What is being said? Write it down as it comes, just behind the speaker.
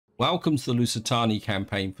Welcome to the Lusitani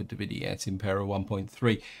Campaign for Et Impera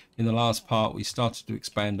 1.3. In the last part we started to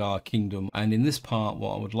expand our kingdom, and in this part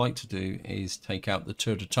what I would like to do is take out the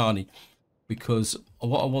Lusitani, because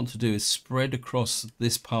what I want to do is spread across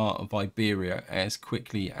this part of Iberia as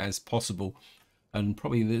quickly as possible, and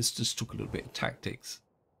probably let's just talk a little bit of tactics.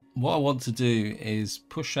 What I want to do is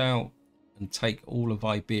push out and take all of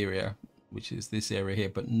Iberia, which is this area here,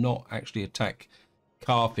 but not actually attack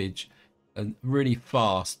Carthage and really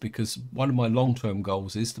fast, because one of my long-term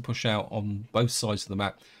goals is to push out on both sides of the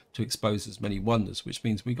map to expose as many wonders, which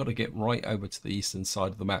means we've got to get right over to the eastern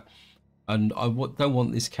side of the map, and I don't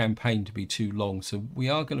want this campaign to be too long, so we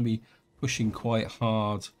are going to be pushing quite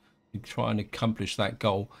hard to try and accomplish that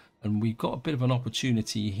goal. And we've got a bit of an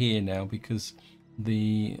opportunity here now, because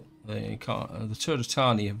the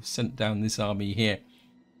Lusitani have sent down this army here,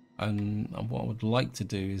 and what I would like to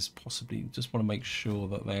do is possibly just want to make sure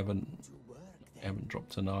that they haven't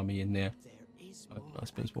dropped an army in there. I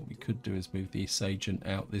suppose what we could do is move the agent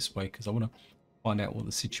out this way, because I want to find out what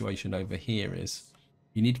the situation over here is.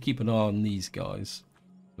 You need to keep an eye on these guys.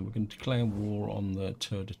 So we're going to declare war on the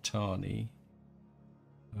Lusitani.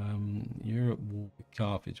 You're at war with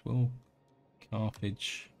Carthage. Well,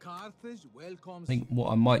 Carthage. I think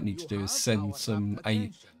what I might need to do is send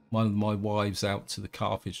one of my wives out to the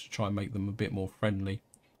Carthage to try and make them a bit more friendly.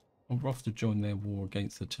 I'm off to join their war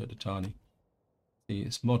against the Lusitani. See,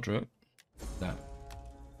 it's moderate. No.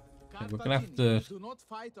 Okay, we're going to have to...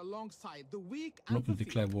 I'm not going to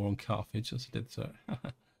declare war on Carthage, as I did so.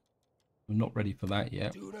 We're not ready for that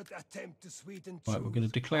yet. Right, we're going to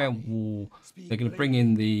declare war. They're going to bring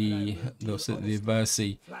in the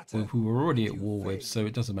Versi, who we're already at war with, so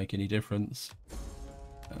it doesn't make any difference.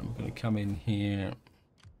 And we're going to come in here,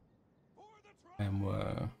 and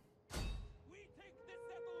we're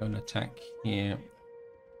going to attack here.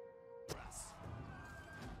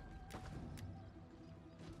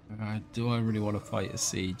 Do I really want to fight a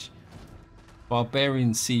siege?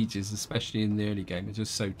 Barbarian sieges, especially in the early game, are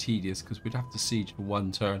just so tedious, because we'd have to siege for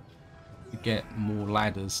one turn to get more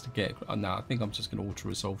ladders to get. No, I think I'm just going to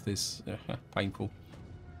auto-resolve this. Painful.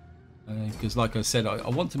 Because like I said, I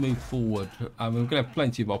want to move forward. I'm going to have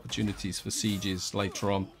plenty of opportunities for sieges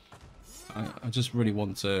later on. I just really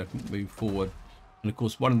want to move forward. And of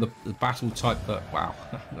course, one of the battle type that... Wow,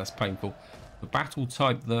 that's painful. The battle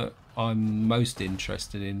type that I'm most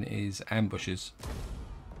interested in is ambushes.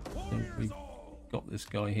 So we've got this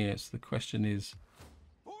guy here, so the question is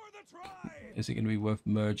it going to be worth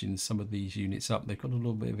merging some of these units up? They've got a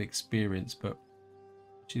little bit of experience, but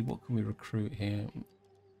actually, what can we recruit here?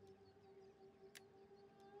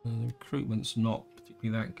 The recruitment's not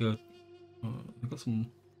particularly that good. We've got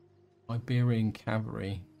some Iberian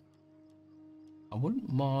cavalry. I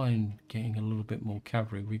wouldn't mind getting a little bit more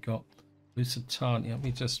cavalry. We got Lusitani. Let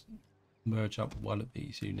me just merge up one of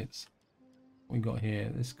these units. We got here,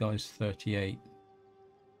 this guy's 38.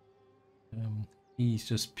 He's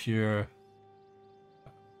just pure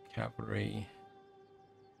cavalry.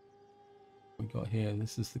 We got here,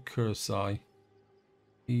 this is the Kursai.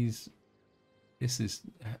 This is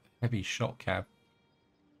heavy shot cab.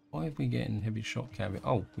 Why are we getting heavy shot cab?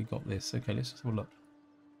 Oh, we got this. Okay, let's just have a look.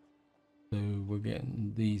 So we're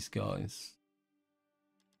getting these guys.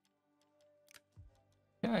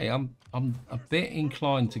 Okay, I'm a bit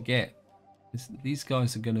inclined to get these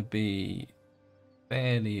guys. Are going to be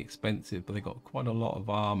fairly expensive, but they've got quite a lot of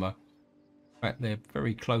armor. In fact, they're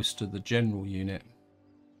very close to the general unit.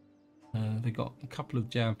 They've got a couple of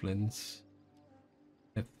javelins.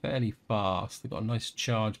 They're fairly fast. They've got a nice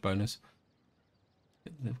charge bonus.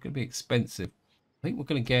 They're going to be expensive. I think we're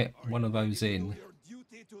going to get one of those in,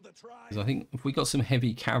 because I think if we got some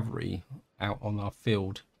heavy cavalry out on our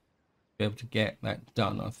field, be able to get that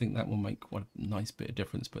done, I think that will make quite a nice bit of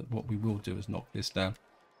difference. But what we will do is knock this down.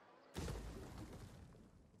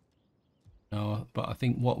 But I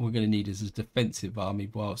think what we're going to need is a defensive army,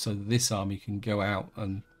 so that this army can go out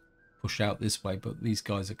and push out this way, but these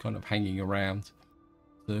guys are kind of hanging around.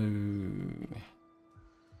 So we've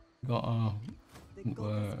got our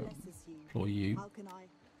employ you.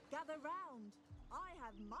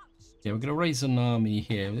 Yeah, we're going to raise an army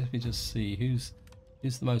here. Let me just see who's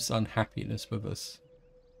the most unhappiness with us.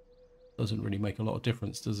 Doesn't really make a lot of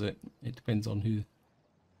difference, does it? It depends on who.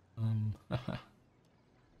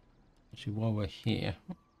 Actually, while we're here,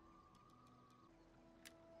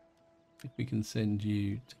 if we can send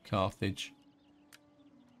you to Carthage,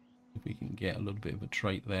 if we can get a little bit of a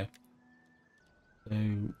trait there. So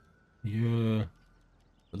you're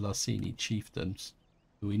the Lusitani chieftains.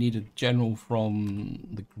 We need a general from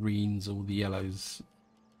the greens or the yellows.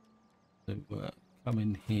 So come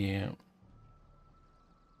in here.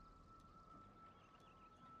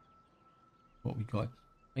 we got.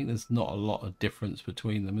 I think there's not a lot of difference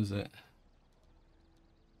between them, is it?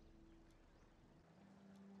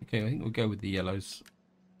 Okay, I think we'll go with the yellows.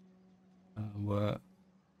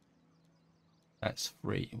 That's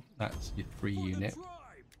free. That's your free unit.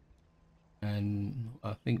 And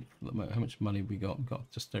I think how much money we got? We got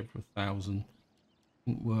just over 1,000. I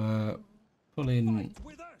think we're pulling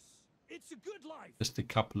just a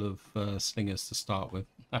couple of slingers to start with.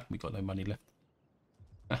 We got no money left.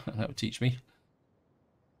 That would teach me.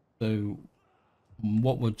 So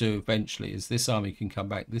what we'll do eventually is this army can come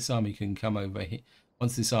back. This army can come over here.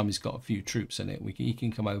 Once this army's got a few troops in it, he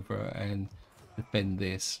can come over and defend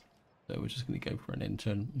this. So we're just going to go for an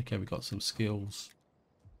intern. Okay, we got some skills.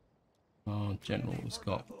 Our general has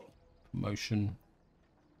got promotion.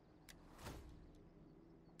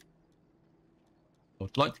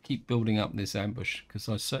 I'd like to keep building up this ambush because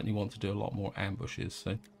I certainly want to do a lot more ambushes.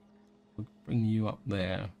 So we'll bring you up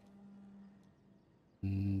there.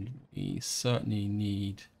 And we certainly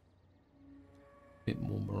need a bit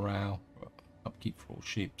more morale. Upkeep for all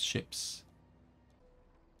ships.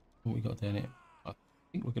 What we got down here? I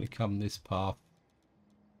think we're going to come this path.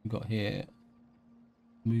 We've got here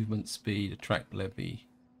movement speed, attract levy.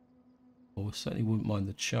 Or I certainly wouldn't mind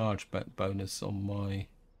the charge back bonus on my.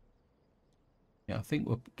 Yeah, I think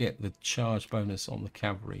we'll get the charge bonus on the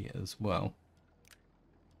cavalry as well.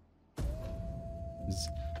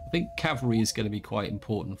 I think cavalry is going to be quite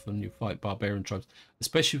important for when you fight barbarian tribes,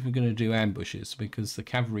 especially if we're going to do ambushes, because the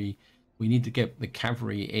cavalry, we need to get the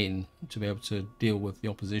cavalry in to be able to deal with the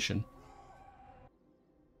opposition.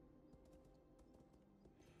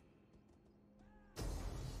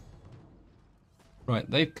 Right,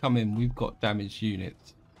 they've come in. We've got damaged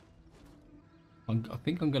units. I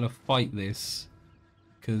think I'm going to fight this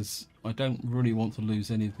because I don't really want to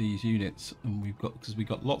lose any of these units, and we've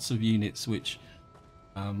got lots of units which.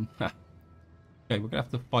 Okay, we're gonna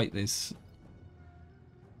have to fight this.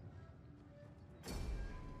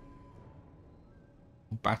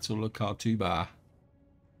 Battle of Kartuba.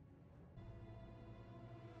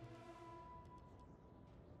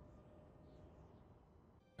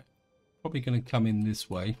 Probably going to come in this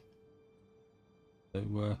way. So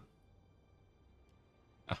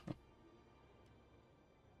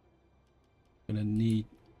going to need.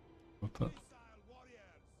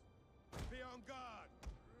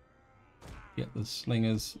 Get the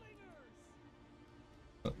slingers.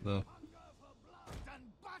 Put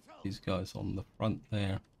these guys on the front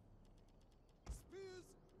there.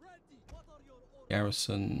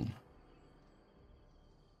 Garrison.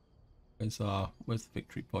 Where's the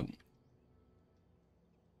victory point?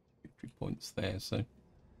 Victory points there. So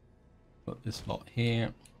put this lot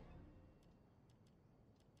here.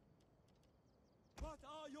 What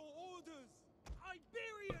are your orders?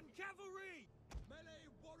 Iberian cavalry, melee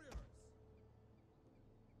warriors.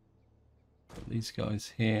 Put these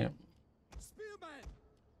guys here. Spearmen.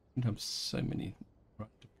 We have so many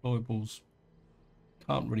deployables.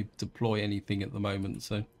 Can't really deploy anything at the moment,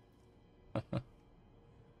 so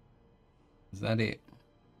is that it?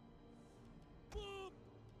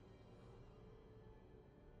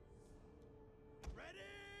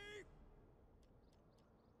 Ready.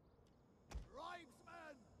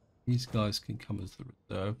 Tribesmen. These guys can come as the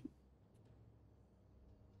reserve.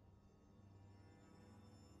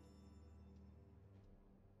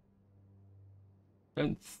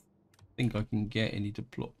 Don't think I can get any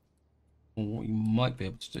deploy. Or what you might be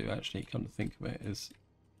able to do, actually, come to think of it, is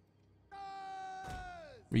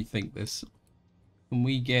rethink this. Can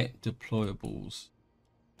we get deployables?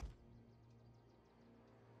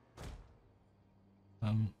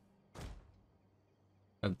 I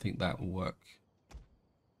don't think that will work.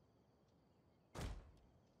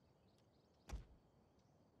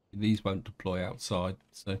 These won't deploy outside,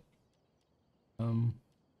 so so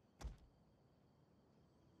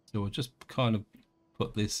we'll just kind of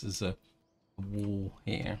put this as a wall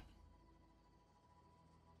here.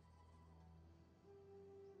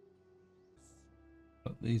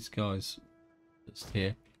 Put these guys just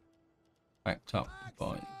here, backed up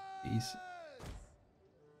by these.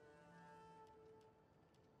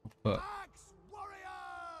 Put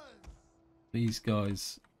these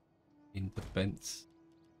guys in defense.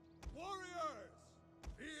 Warriors,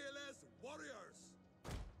 fearless warriors.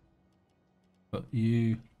 Put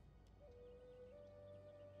you.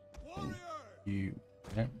 Warriors. You,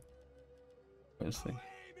 yeah. Where's the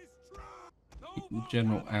keep the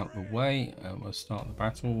general out the way, and we'll start the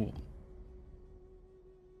battle.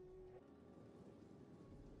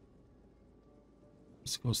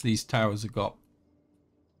 Of course, these towers have got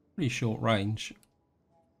pretty short range.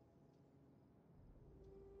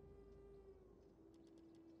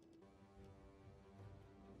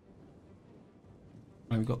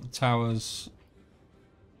 we've got the towers.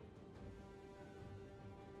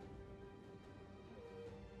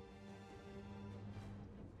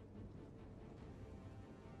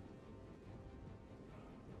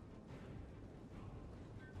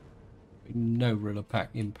 No real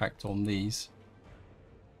impact on these.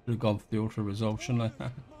 Should have gone for the auto resolve, shouldn't I?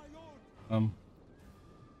 Find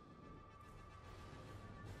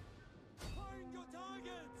your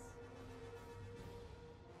targets.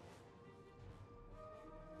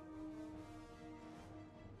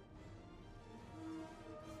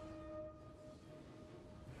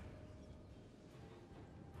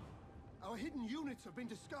 Our hidden units have been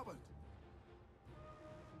discovered.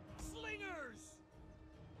 Slingers.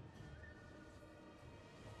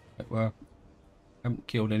 Well, haven't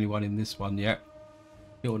killed anyone in this one yet.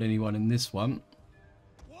 Killed anyone in this one.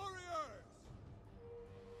 Warriors.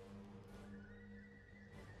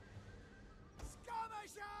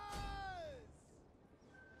 Skirmishers.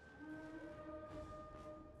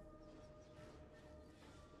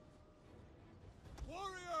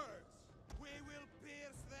 Warriors. We will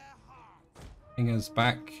pierce their hearts. Fingers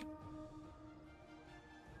back.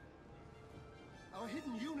 Our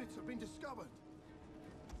hidden units have been discovered.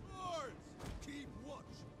 Swords. Keep watch.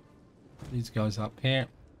 These guys up here.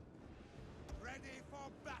 Ready for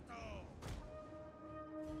battle.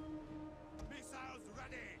 Missiles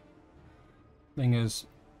ready. Fingers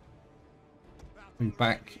Battle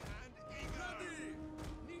back. ready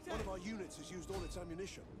and eager. One of our units has used all its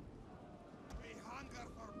ammunition. We hunger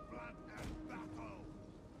for blood and battle.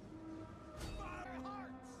 Fire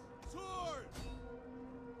hearts. Swords.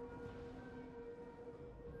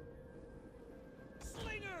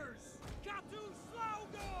 Slingers. Katu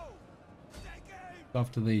Slaugo. Take aim.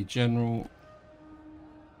 After the general.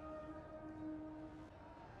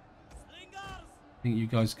 Slingers. I think you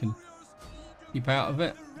guys can Warriors. keep out of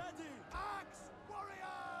it. Ready. Axe.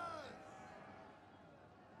 Warriors.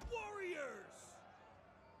 Warriors.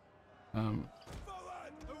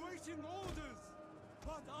 Forward. Awaiting orders.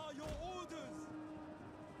 What are your orders?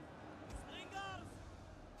 Slingers.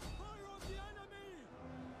 Fire on the enemy.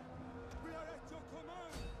 We are at your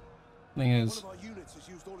command. Thing One is, of our units has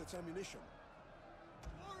used all its ammunition.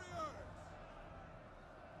 Warriors.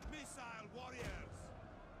 Missile warriors.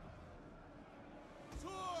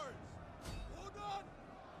 Swords. Hold on.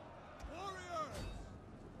 Warriors.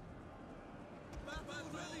 Battle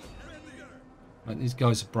ready. right, these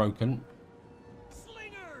guys are broken.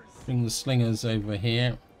 Slingers. Bring the slingers over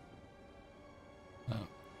here.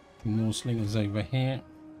 Bring more slingers over here.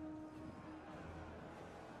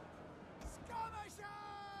 Skirmishers.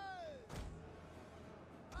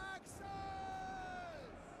 Axes.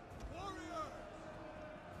 Warriors.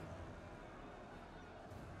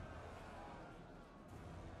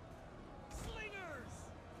 Slingers.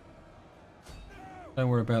 No. Don't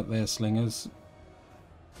worry about their slingers.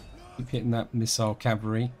 Keep hitting that missile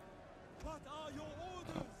cavalry. What are your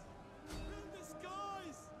orders? In the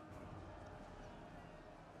skies!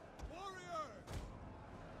 Warriors!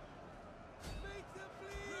 Make them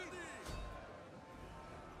bleed!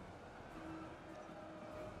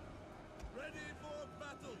 Ready for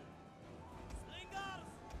battle! Slingers!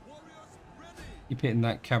 Warriors ready! Keep hitting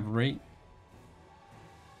that cavalry.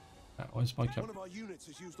 Where's my One cavalry? of our units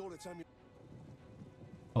has used all its ammunition.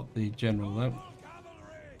 Not the general though. All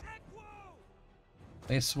cavalry! Equo!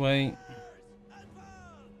 This way. Advance!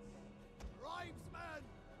 Tribesmen!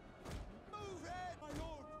 Move it! My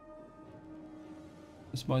lord!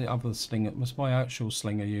 Where's my other slinger? Where's my actual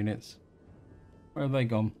slinger units? Where have they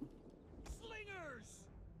gone? Slingers!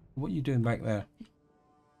 What are you doing back there?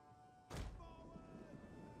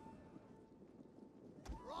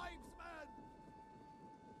 Tribesmen!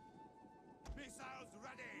 Missiles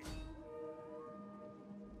ready!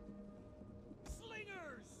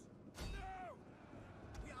 Slingers! No!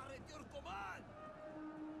 We are at your command!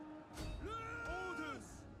 Orders!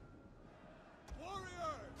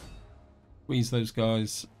 Warriors! Squeeze those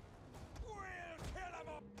guys. We'll kill them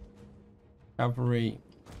all! Cavalry.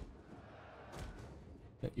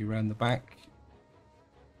 Get you round the back.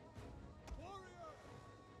 Warriors!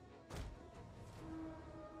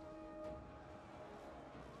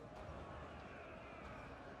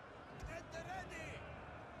 At the ready!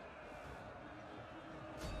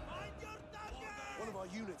 Mind your target! One of our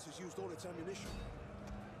units has used all its ammunition.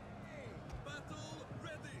 Battle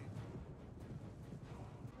ready!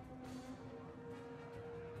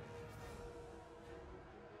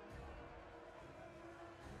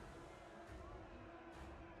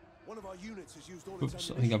 One of our units has used all its Oops, I think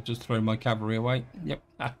ammunition. I've just thrown my cavalry away. Yep.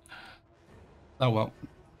 Oh well.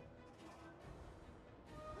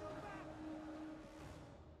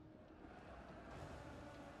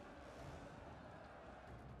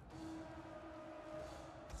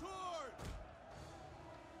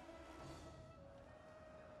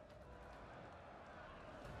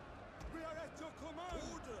 At your command.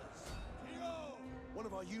 Orders. Yo. One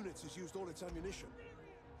of our units has used all its ammunition.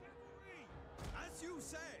 As you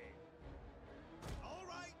say. All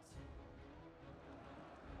right.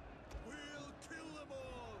 We'll kill them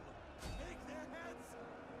all. Take their heads.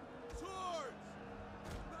 Swords.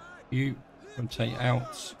 Back. You rotate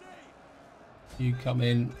out. You come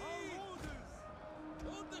in. Our orders.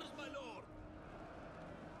 Orders, my lord.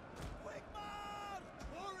 Quick march.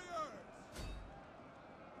 Warriors.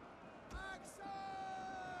 Axes.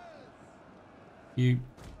 You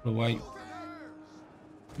pull away.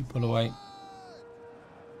 You pull away.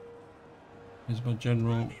 Here's my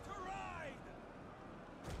general. Ready to ride.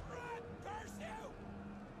 Run, curse you.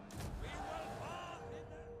 We will fall in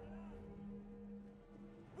the...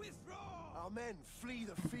 Withdraw. Our men flee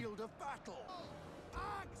the field of battle.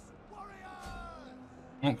 Axe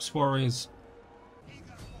warriors! Axe warriors.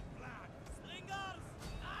 Eager for blood. Slingers.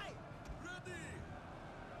 Aye. Ready.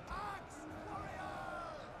 Axe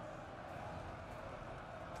warriors!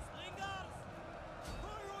 Slingers.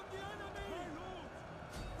 Fire on the enemy. My lord.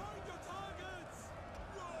 Find your targets.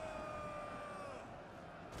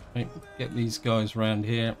 Right, get these guys round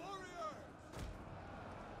here. Warriors.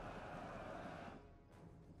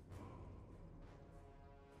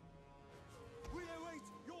 We await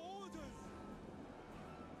your orders.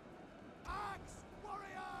 Axe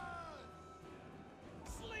warriors!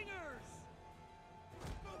 Slingers.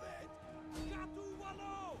 Move it. Kartuba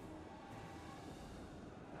low.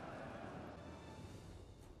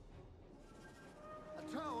 A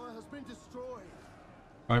tower has been destroyed.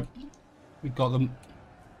 Right, we got them.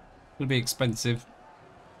 It'll be expensive.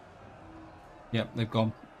 Yep, they've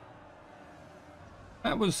gone.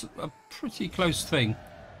 That was a pretty close thing.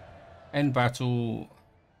 End battle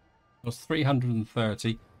was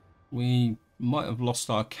 330. We might have lost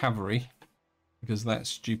our cavalry because of that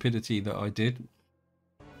stupidity that I did.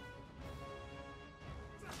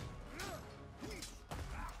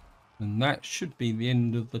 And that should be the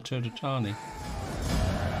end of the Turdetani.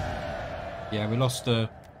 Yeah, we lost a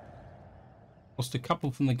couple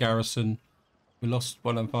from the garrison. We lost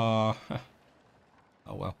one of our...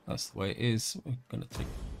 Oh well, that's the way it is. We're going to take...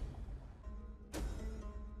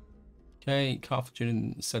 Okay,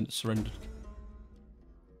 Carthaginian surrendered.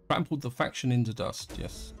 Trampled the faction into dust,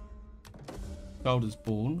 yes. Child is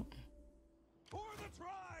born. For the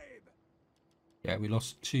tribe. Yeah, we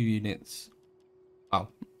lost 2 units. Oh.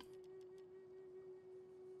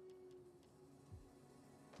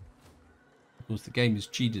 Of course, the game is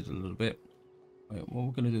cheated a little bit. Right, what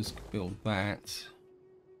we're going to do is build that.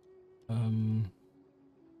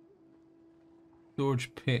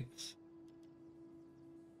 Storage pits.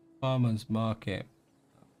 Farmer's market.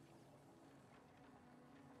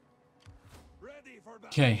 Ready for battle.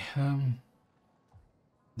 Okay,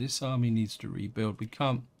 this army needs to rebuild. We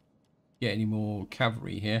can't get any more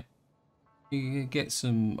cavalry here. You can get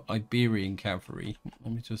some Iberian cavalry.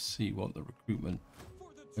 Let me just see what the recruitment For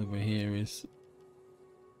the over here is.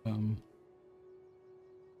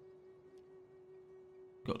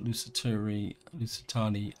 Got Lusitani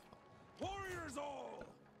warriors all.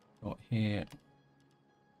 got here.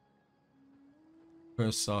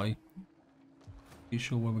 Versailles. You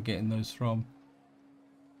sure where we're getting those from?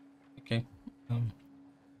 Okay. I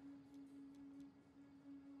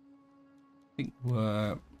think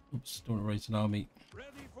we're don't raise an army.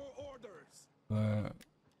 Ready for orders.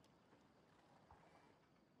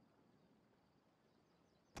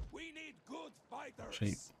 We need good fighters.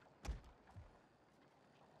 Actually,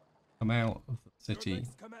 come out of the Your city,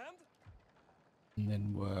 next command? and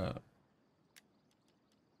then we're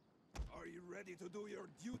Are you ready to do your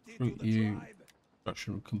duty Recruit to the you. tribe?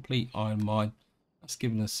 construction of complete iron mine. That's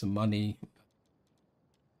given us some money.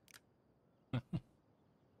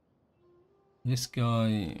 This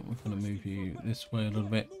guy, we're going to move you this way a little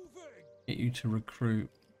bit. Moving. Get you to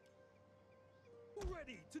recruit.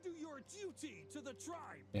 Ready to do your duty to the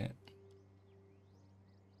tribe. Yeah.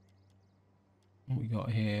 What we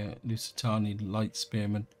got here? Lusitani light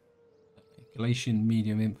spearmen, Galatian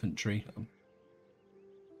medium infantry.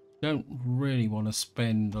 Don't really want to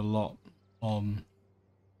spend a lot on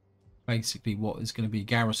basically what is going to be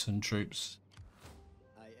garrison troops.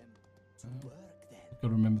 I am to work then. Got to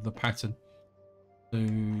remember the pattern. So Could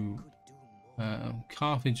do more.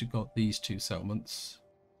 Carthage have got these 2 settlements.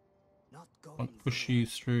 Not going I'll push there. you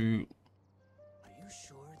through. Are you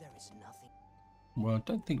sure there is nothing? Well, I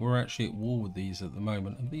don't think we're actually at war with these at the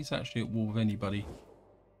moment. Are these actually at war with anybody?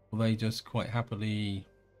 Or are they just quite happily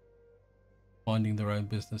minding their own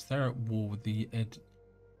business? They're at war with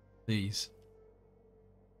these.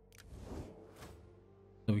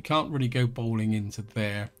 So we can't really go bowling into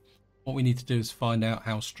there. what we need to do is find out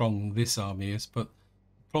how strong this army is, but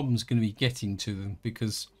the problem's going to be getting to them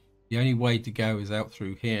because the only way to go is out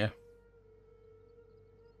through here.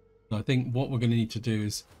 So I think what we're going to need to do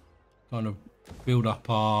is kind of build up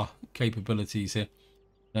our capabilities here.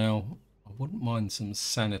 Now, I wouldn't mind some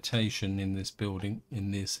sanitation in this building,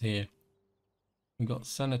 in this here. We've got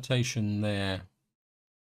sanitation there.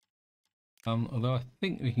 Although I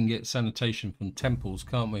think we can get sanitation from temples,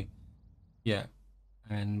 can't we? Yeah.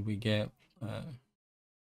 And we get a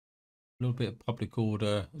little bit of public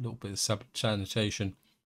order, a little bit of sanitation.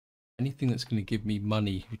 Anything that's going to give me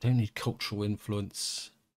money. We don't need cultural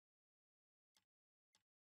influence.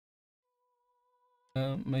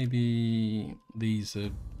 Maybe these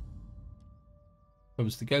are... If I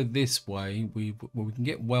was to go this way, we can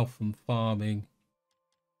get wealth from farming,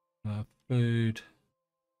 food,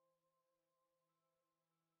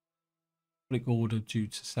 public order due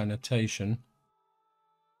to sanitation,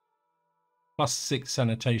 +6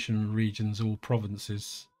 sanitation regions, all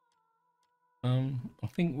provinces. I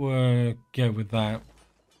think we'll go with that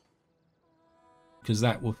because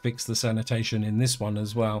that will fix the sanitation in this one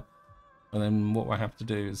as well. And then what we'll have to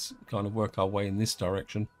do is kind of work our way in this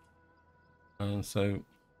direction. So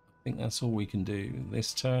I think that's all we can do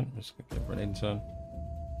this turn. Let's go for an intern.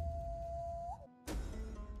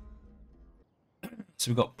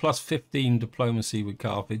 So we've got +15 diplomacy with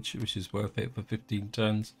Carthage, which is worth it for 15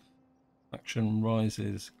 turns. Action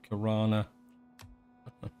rises, Karana.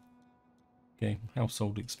 Okay,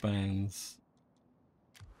 household expands.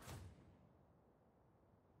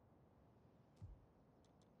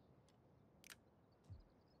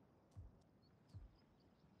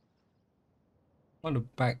 Kind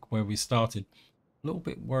of back where we started. A little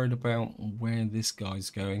bit worried about where this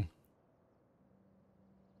guy's going.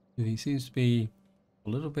 He seems to be a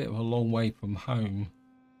little bit of a long way from home.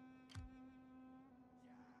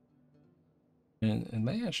 And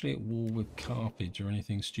they actually at war with Carthage or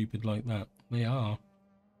anything stupid like that? They are.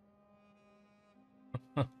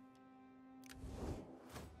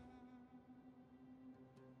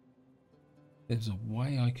 There's a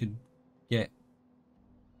way I could get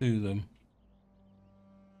to them.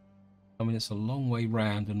 I mean, it's a long way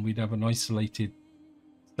round and we'd have an isolated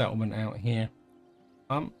settlement out here.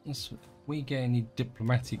 If we get any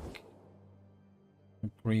diplomatic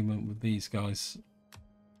agreement with these guys?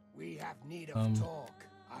 We have need of talk.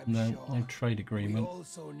 I'm No, sure. no trade agreement. We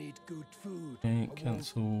also need good food. Okay,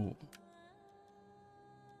 cancel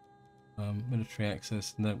military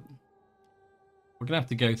access. No, we're gonna have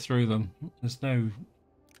to go through them. There's no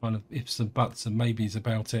kind of ifs and buts and maybes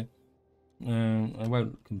about it. I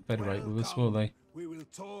won't confederate with us, will they? We will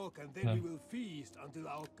talk and then No. we will feast until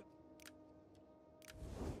our...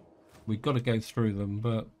 We've got to go through them,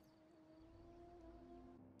 but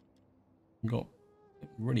we've got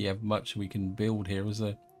really have much we can build here, is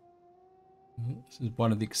there? This is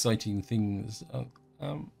one of the exciting things.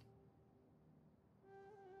 We're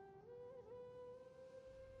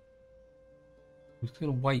just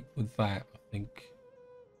gonna wait with that, I think.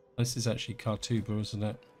 This is actually Kartuba, isn't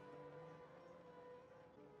it?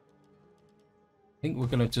 I think we're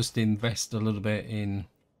gonna just invest a little bit in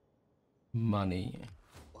money.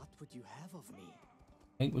 What would you have of me?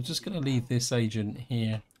 I think we're just gonna leave this agent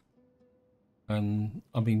here. And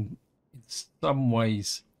I mean, in some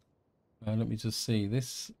ways, let me just see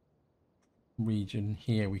this region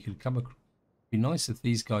here. We could come. It'd be nice if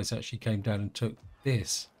these guys actually came down and took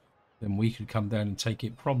this. Then we could come down and take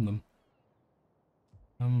it from them.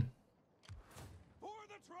 For the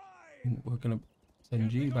I tribe! think we're gonna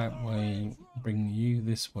send you that way. Bring you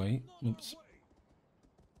this way. Oops.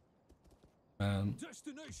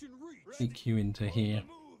 Destination reached. Take you into here.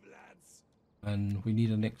 Move, lads. And we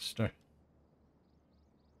need an extra.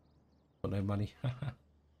 Got no money.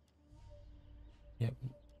 Yep.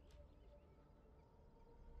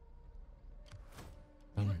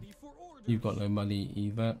 Ready for orders. You've got no money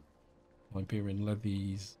either. Iberian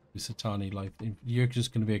levies, Lusitani life. You're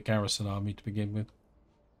just going to be a garrison army to begin with.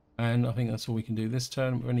 And I think that's all we can do this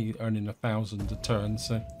turn. We're only earning 1,000 a turn,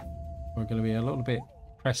 so we're going to be a little bit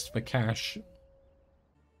pressed for cash.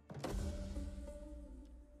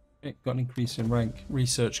 Okay, got an increase in rank.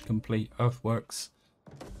 Research complete. Earthworks.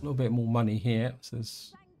 A little bit more money here. So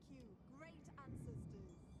there's...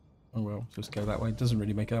 Oh well, just go that way. It doesn't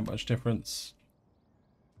really make that much difference.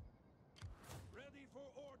 Ready for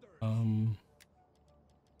orders.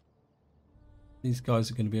 These guys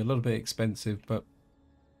are going to be a little bit expensive, but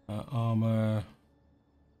armor.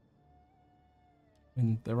 I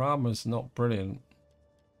mean, their armor's not brilliant.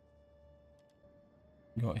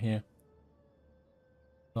 Got here.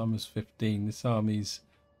 Armor's 15. This army's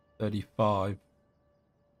 35.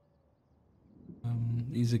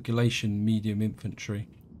 These are Galatian medium infantry.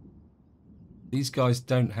 These guys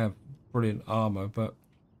don't have brilliant armor, but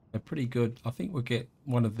they're pretty good. I think we'll get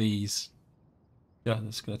one of these. Yeah,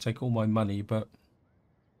 it's going to take all my money, but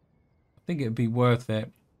I think it'd be worth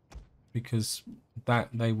it because that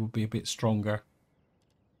they will be a bit stronger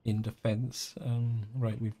in defense.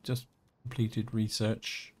 Right, we've just completed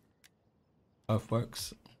research.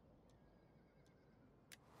 Earthworks.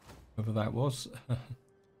 Whoever that was.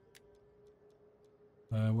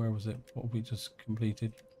 Where was it? What have we just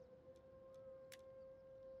completed?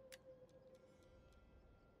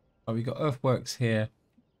 Oh, we got earthworks here.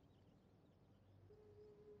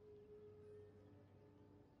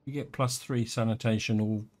 You get +3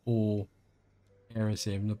 sanitation or areas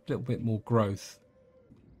here and a little bit more growth.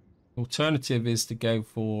 Alternative is to go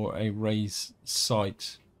for a raised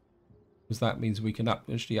site, because that means we can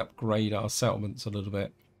actually upgrade our settlements a little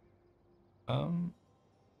bit. Let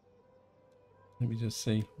me just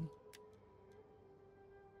see.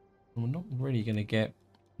 We're not really going to get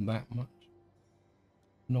that much.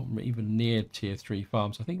 Not even near tier 3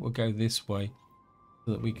 farms. I think we'll go this way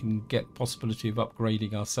so that we can get possibility of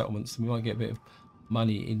upgrading our settlements. And we might get a bit of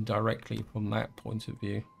money indirectly from that point of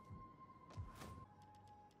view.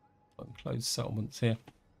 Close settlements here.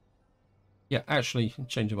 Yeah, actually,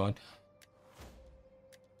 change of mind.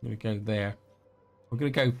 I'm going to go there. We're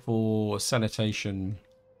going to go for sanitation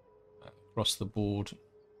across the board.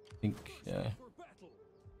 I think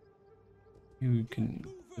you can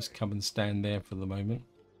just come and stand there for the moment.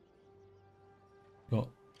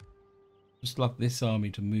 Just love this army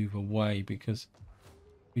to move away, because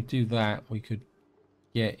if we do that, we could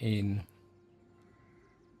get in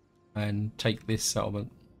and take this settlement.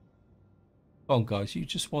 Come on, guys, you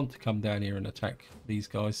just want to come down here and attack these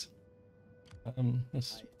guys.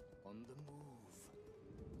 Let's On the move.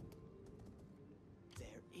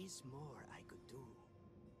 There is more I could do.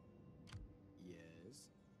 Yes.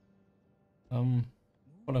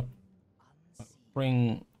 want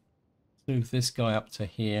to move this guy up to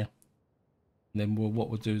here, and then what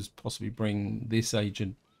we'll do is possibly bring this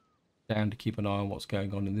agent down to keep an eye on what's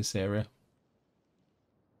going on in this area. I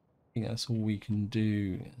think that's all we can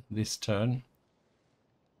do this turn.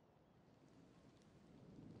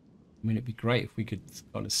 I mean, it'd be great if we could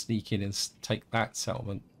kind of sneak in and take that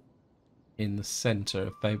settlement in the center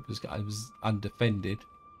if they was undefended.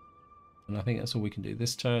 And I think that's all we can do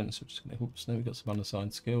this turn. So we're just going to, oops, now we've got some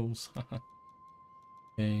unassigned skills.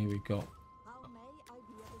 Okay, we've got How may I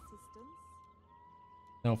be of assistance?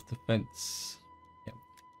 self-defense. Yep,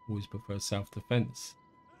 always prefer self-defense.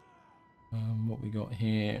 What we got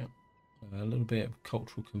here, a little bit of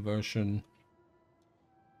cultural conversion.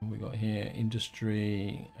 What we got here,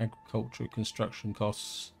 industry, agriculture, construction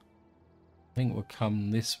costs. I think we'll come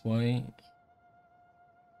this way.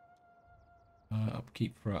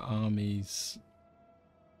 Upkeep for our armies.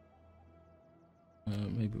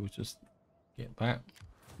 Maybe we'll just get that,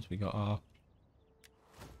 because we got our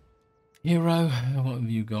hero. What have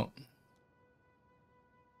you got?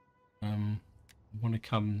 I want to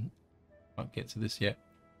come. Can't get to this yet.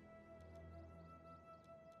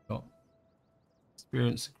 Got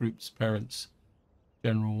experience, groups, parents,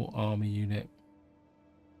 general, army unit.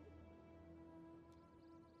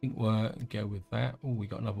 I think we'll go with that. Oh, we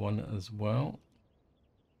got another one as well.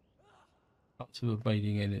 Up to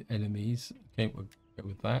evading enemies. Okay, we'll go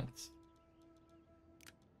with that.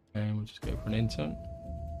 And we'll just go for an intern.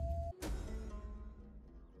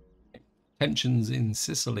 Tensions in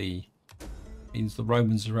Sicily. Means the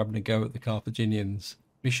Romans are having a go at the Carthaginians.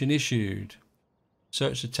 Mission issued.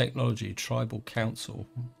 Search the technology. Tribal council.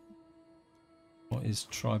 What is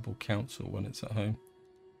tribal council when it's at home?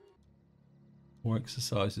 War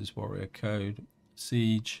exercises, warrior code,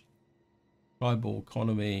 siege, tribal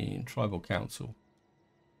economy, tribal council.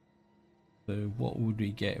 So what would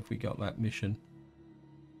we get if we got that mission?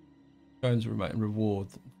 Turns remote reward.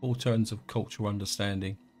 4 turns of cultural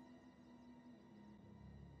understanding.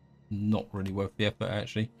 Not really worth the effort,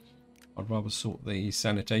 actually. I'd rather sort the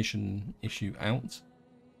sanitation issue out.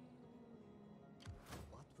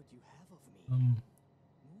 What would you have of me? Moving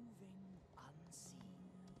unseen.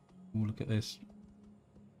 We'll look at this.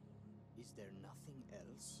 Is there nothing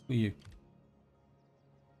else? Who are you?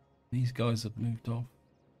 These guys have moved off.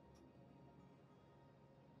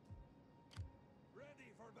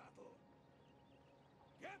 Ready for battle.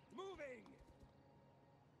 Get moving.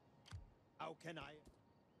 How can I?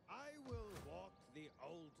 I will walk the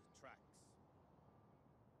old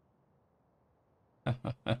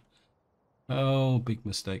tracks. Oh, big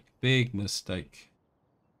mistake. Big mistake.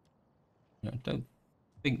 I don't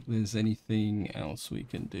think there's anything else we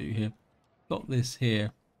can do here. Got this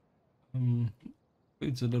here.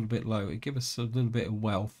 Food's a little bit low. It gives us a little bit of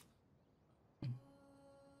wealth.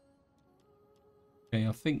 Okay,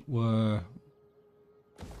 I think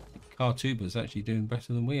Kartuba's actually doing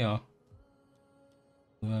better than we are.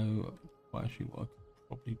 So, well, actually, what I could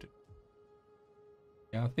probably do.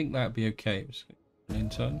 Yeah, I think that'd be okay. Just an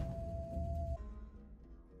intern.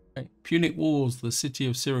 Okay. Punic Wars. The city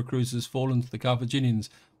of Syracuse has fallen to the Carthaginians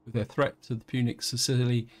with their threat to the Punic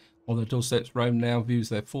Sicily on their doorsteps. Rome now views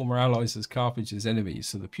their former allies as Carthage's enemies,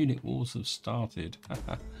 so the Punic Wars have started.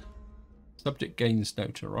 Subject gains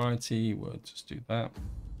notoriety. We'll just do that.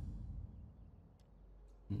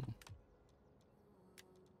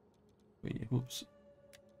 Whoops.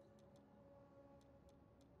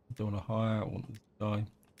 Don't want to hire. I want to die.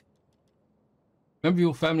 Member of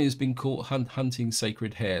your family has been caught hunting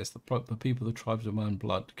sacred hares. The people of the tribes of my own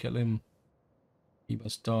blood. Kill him. He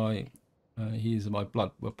must die. He is my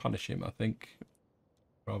blood. We'll punish him, I think,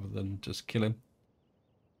 rather than just kill him.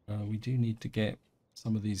 We do need to get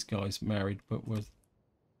some of these guys married, but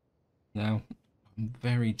now I'm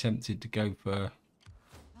very tempted to go for,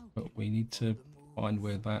 but we need to find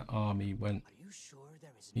where that army went.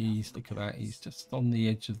 Look at that. He's just on the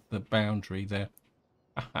edge of the boundary there.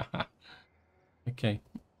 Okay.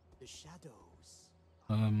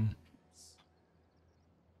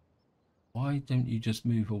 Why don't you just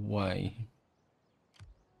move away?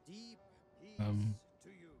 What I'm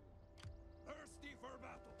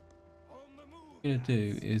going to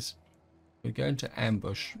do is we're going to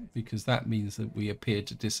ambush, because that means that we appear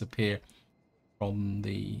to disappear from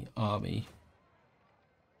the army.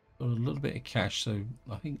 Got a little bit of cash, so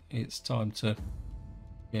I think it's time to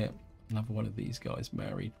get another one of these guys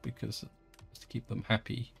married, because just to keep them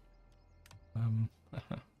happy.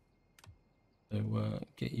 So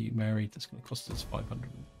get you married. That's going to cost us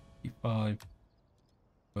 555,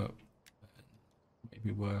 but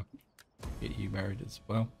maybe we'll get you married as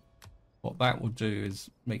well. What that will do is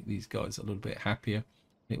make these guys a little bit happier.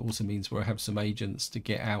 It also means we'll have some agents to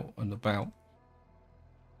get out and about.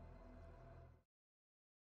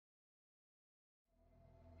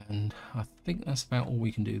 And I think that's about all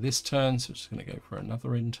we can do this turn, so just going to go for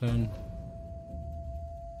another intern.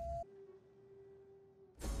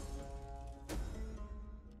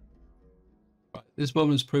 Right, this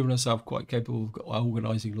woman has proven herself quite capable of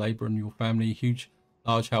organising labour in your family.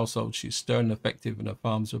 Large household. She's stern and effective, and her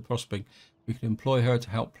farms are prospering. We can employ her to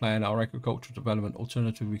help plan our agricultural development.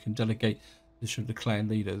 Alternatively, we can delegate this to the clan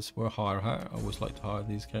leaders. We'll hire her. I always like to hire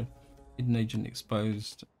these guys. Hidden agent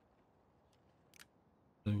exposed.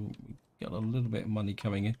 So we got a little bit of money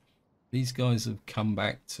coming in. These guys have come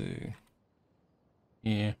back to,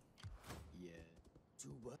 yeah.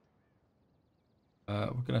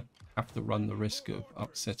 We're gonna have to run the risk of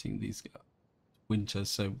upsetting these winters,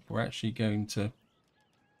 so we're actually going to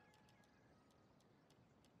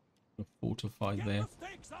fortify there.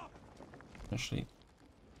 Actually,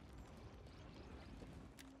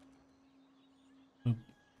 I'll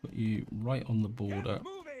put you right on the border.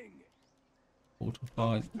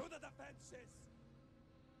 Fortified.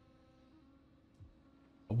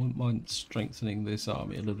 I wouldn't mind strengthening this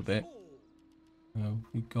army a little bit.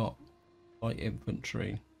 We've got light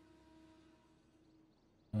infantry.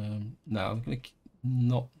 No, I'm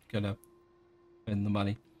not gonna spend the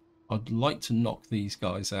money. I'd like to knock these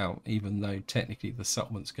guys out, even though technically the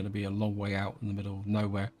settlement's going to be a long way out in the middle of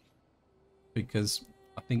nowhere. Because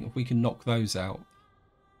I think if we can knock those out,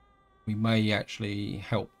 we may actually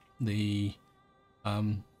help the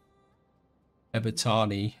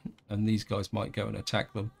Ebitani, and these guys might go and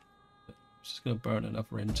attack them. I'm just going to burn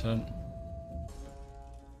another intern.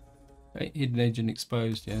 Okay, hidden agent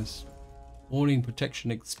exposed, yes. Warning,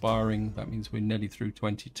 protection expiring. That means we're nearly through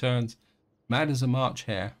 20 turns. Mad as a March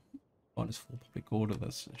hare. -4 public order.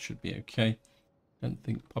 That should be okay. Don't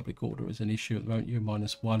think public order is an issue at the moment. You're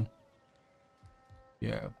 -1.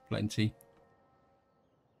 Yeah, plenty.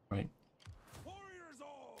 Right.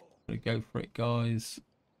 Gonna go for it, guys.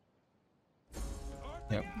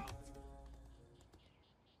 Yep.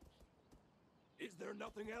 Is there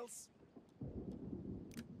nothing else?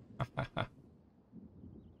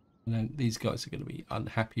 And then these guys are going to be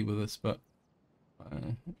unhappy with us, but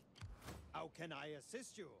How can I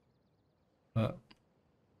assist you? How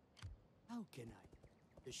can I?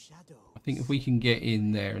 The shadow. I think if we can get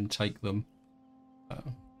in there and take them,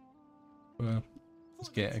 let's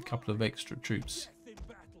get a couple of extra troops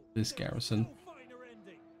this garrison,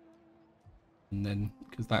 and then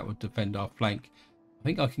because that would defend our flank. I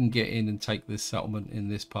think I can get in and take this settlement in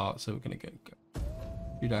this part, so we're going to go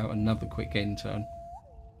shoot out another quick end turn.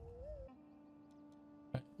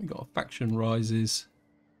 We got a faction rises.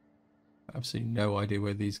 Absolutely no idea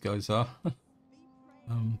where these guys are.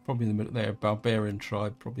 Probably in the middle there. Barbarian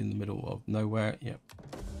tribe, probably in the middle of nowhere. Yep.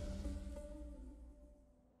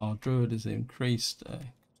 Our druid has increased.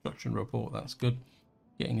 Construction report, that's good.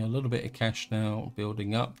 Getting a little bit of cash now,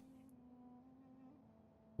 building up.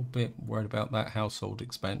 A bit worried about that household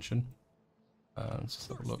expansion. Let's just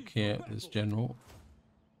have a look here. There's general.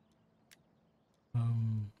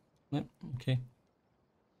 Yep, okay.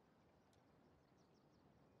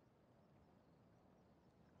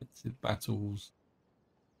 It's the battles.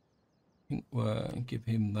 I think we'll give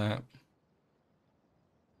him that.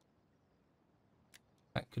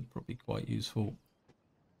 That could probably be quite useful.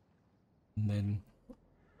 And then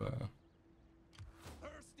let's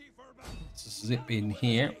zip in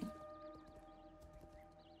here.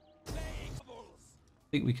 I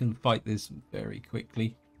think we can fight this very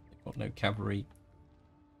quickly. They've got no cavalry.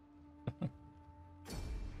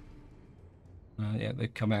 Yeah,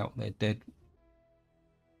 they've come out. They're dead.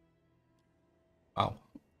 Wow,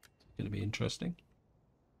 it's going to be interesting.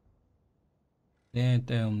 They're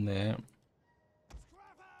down there.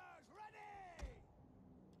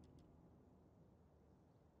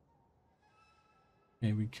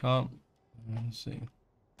 Okay, we can't. Let's see.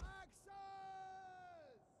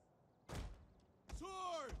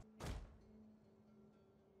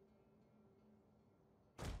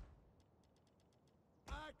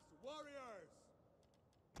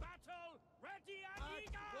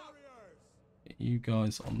 Get you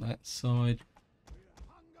guys on that side.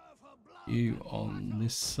 You on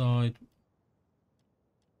this side.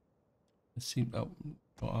 It seems that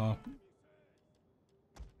I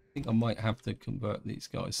think I might have to convert these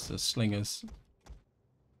guys to slingers.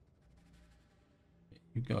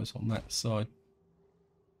 You guys on that side.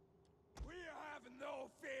 We have no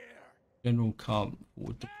fear. General can't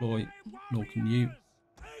forward deploy, nor can you.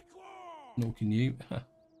 Nor can you.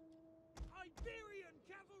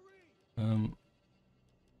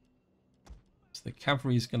 So the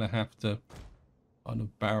cavalry is going to have to kind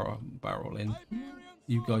of barrel in.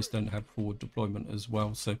 You guys don't have forward deployment as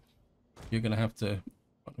well, so you're going to have to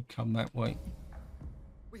kind of come that way.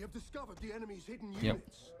 We have discovered the enemy's hidden Yep.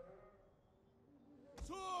 units.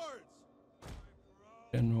 Swords.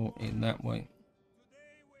 General in that way.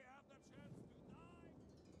 Today we have the chance to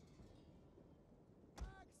die.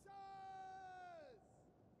 Axes!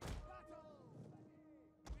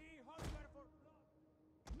 We hunger for blood.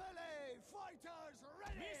 Melee fighters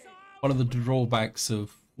ready. One of the drawbacks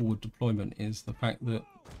of forward deployment is the fact that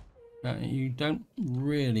you don't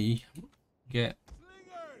really get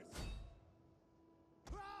Slingers.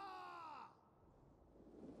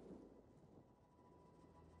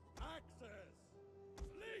 Axes.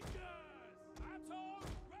 Slingers. Battle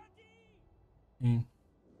ready.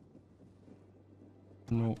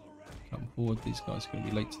 general come forward. These guys are going to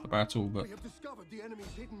be late to the battle, but We have discovered the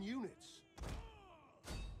enemy's hidden units.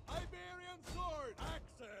 Iberian sword.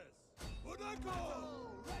 Axes. Unako.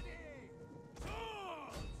 Ready.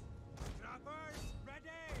 Swords. Trappers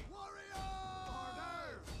ready.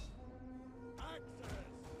 Warriors!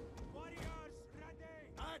 Axes. Warriors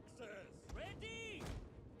ready. Axes. Ready.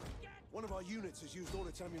 Get One of our units has used all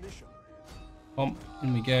its ammunition.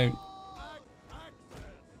 in we go. axes.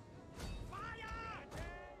 Fire.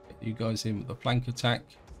 Get you guys in with the flank attack.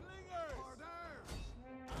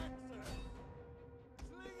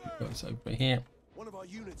 Slingers. Guys over here. One of our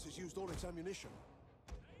units has used all its ammunition.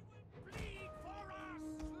 Bleed for us.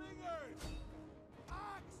 Slingers.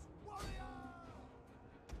 Axe. Warrior.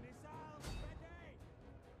 Missiles ready.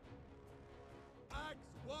 Axe.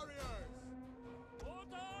 Warriors.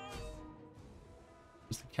 Orders.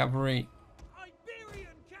 There's the cavalry.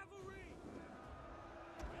 Iberian cavalry.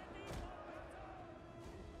 Ready for battle.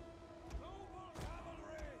 Noble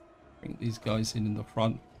cavalry. Bring these guys in the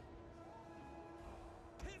front.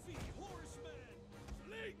 Heavy horsemen.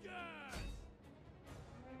 Slingers.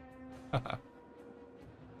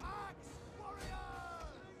 Axe. Warrior.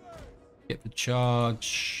 Slingers. Get the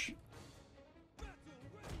charge. Battle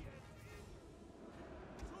ready and in.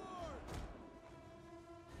 Sword.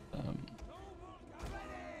 Noble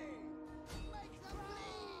cavalry. Make them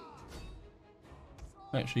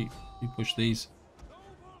bleed. Actually, we push these.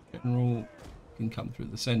 Noble General can come through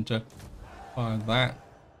the center. Fire that.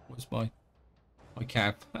 What's my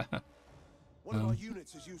cav? One of our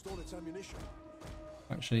units has used all its ammunition.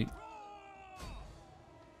 Actually,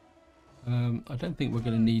 I don't think we're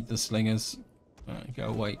going to need the slingers. Go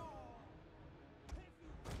away.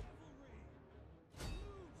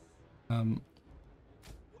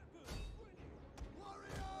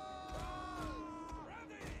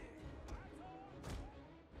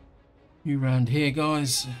 You round here,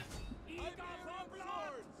 guys. Eager for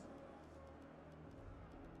blood.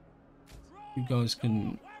 Draw. You guys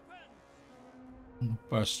can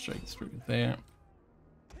burst straight through there.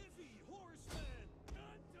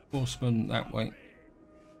 Horsemen that way.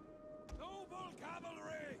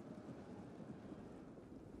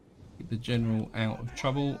 Keep the general out of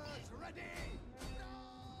trouble.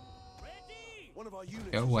 One of our units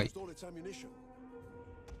Go has away. used all its ammunition.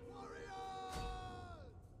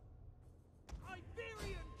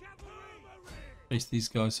 Chase these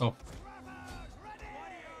guys off.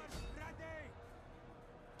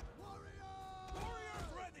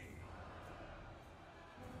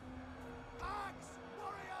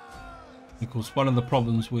 Of course, one of the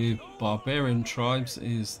problems with barbarian tribes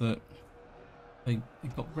is that they've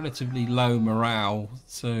got relatively low morale,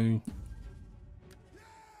 so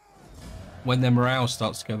when their morale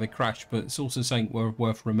starts to go, they crash. But it's also something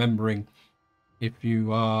worth remembering if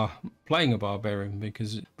you are playing a barbarian,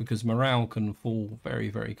 because morale can fall very,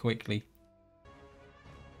 very quickly.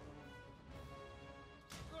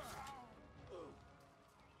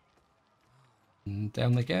 And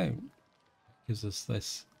down they go. Gives us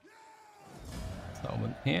this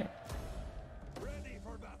settlement here,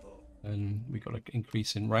 and we got an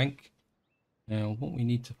increase in rank. Now what we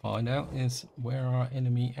need to find out is where our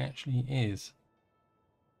enemy actually is.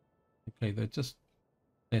 Okay,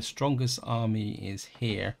 their strongest army is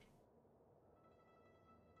here,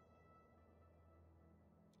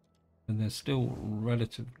 and they're still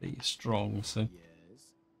relatively strong, so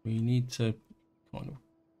we need to kind of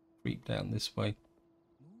creep down this way.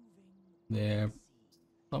 They're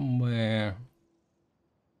somewhere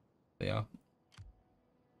they are.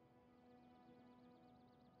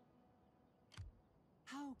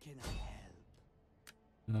 How can I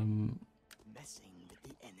help? Messing with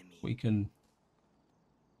the enemy. We can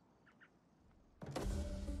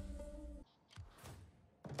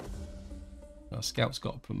our scout's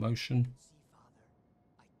got a promotion. See, Father,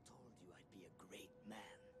 I told you I'd be a great man.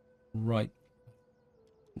 Right.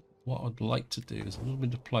 What I'd like to do is a little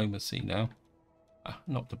bit of diplomacy now.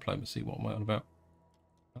 Not diplomacy, what am I on about?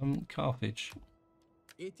 Carthage.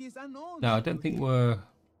 It is an honor. No, I don't think we're...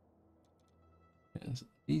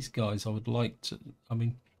 These guys I would like to... I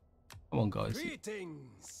mean, come on guys.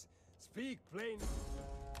 Greetings. Speak plain.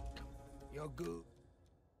 You're good.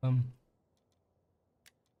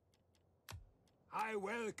 I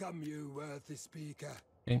welcome you, worthy speaker.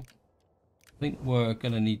 Okay. I think we're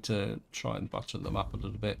going to need to try and butter them up a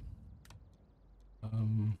little bit.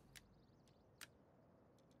 Don't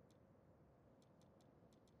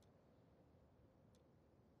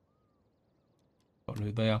know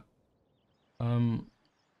who they are.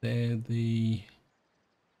 They're the...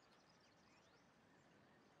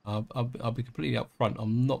 I'll be completely upfront.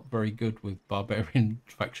 I'm not very good with barbarian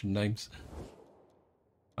faction names.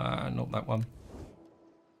 Not that one.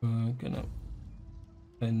 We're gonna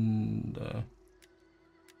send.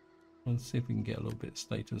 Let's see if we can get a little bit of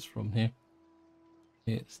status from here.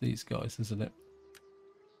 It's these guys, isn't it?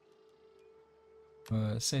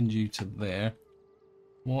 Send you to there.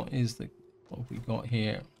 What have we got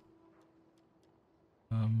here?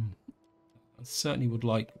 I certainly would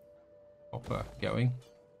like copper going.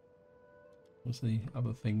 What's the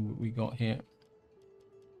other thing we got here?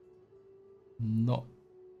 Not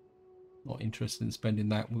interested in spending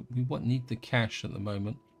that. We won't need the cash at the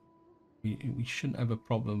moment. We shouldn't have a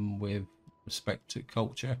problem with respect to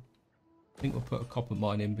culture. I think we'll put a copper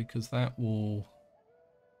mine in because that will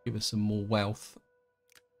give us some more wealth.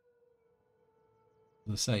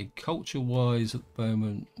 As I say, culture-wise at the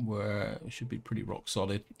moment, we should be pretty rock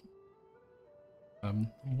solid.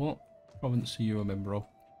 What province are you a member of?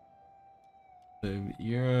 So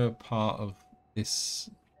you're part of this,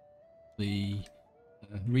 the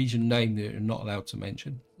region name that you're not allowed to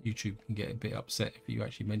mention. YouTube can get a bit upset if you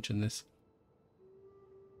actually mention this.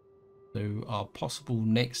 So our possible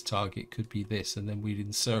next target could be this, and then we'd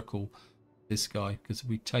encircle this guy, because if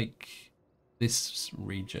we take this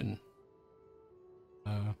region,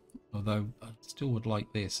 although I still would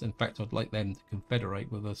like this. In fact, I'd like them to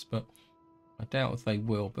confederate with us, but I doubt if they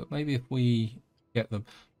will. But maybe if we get them,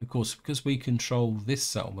 of course, because we control this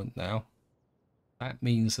settlement now, that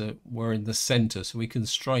means that we're in the center, so we can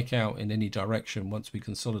strike out in any direction once we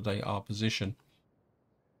consolidate our position.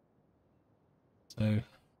 So,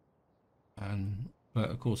 but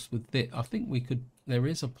of course with this, I think we could, there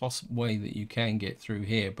is a possible way that you can get through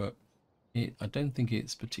here, but I don't think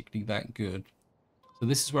it's particularly that good. So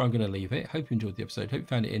this is where I'm going to leave it. Hope you enjoyed the episode. Hope you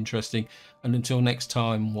found it interesting. And until next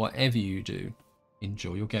time, whatever you do,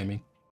 enjoy your gaming.